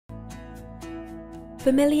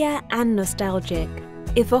Familiar and nostalgic,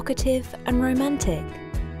 evocative and romantic.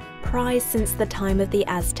 Prized since the time of the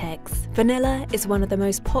Aztecs, vanilla is one of the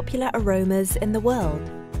most popular aromas in the world.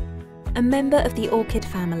 A member of the orchid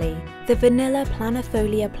family, the Vanilla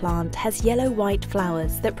planifolia plant has yellow-white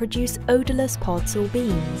flowers that produce odorless pods or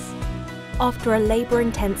beans. After a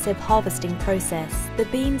labour-intensive harvesting process, the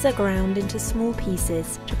beans are ground into small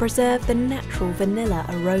pieces to preserve the natural vanilla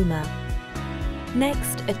aroma.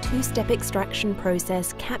 Next, a two-step extraction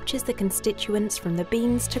process captures the constituents from the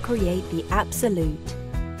beans to create the absolute.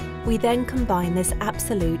 We then combine this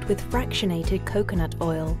absolute with fractionated coconut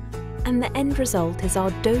oil, and the end result is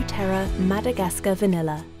our doTERRA Madagascar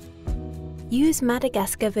vanilla. Use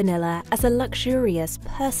Madagascar vanilla as a luxurious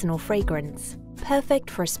personal fragrance, perfect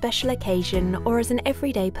for a special occasion or as an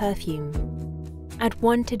everyday perfume. Add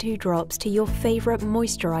 1 to 2 drops to your favourite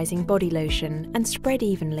moisturising body lotion and spread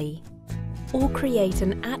evenly. Or create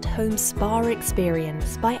an at-home spa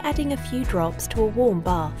experience by adding a few drops to a warm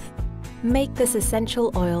bath. Make this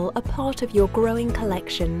essential oil a part of your growing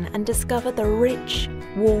collection and discover the rich,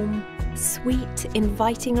 warm, sweet,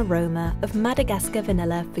 inviting aroma of Madagascar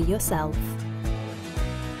vanilla for yourself.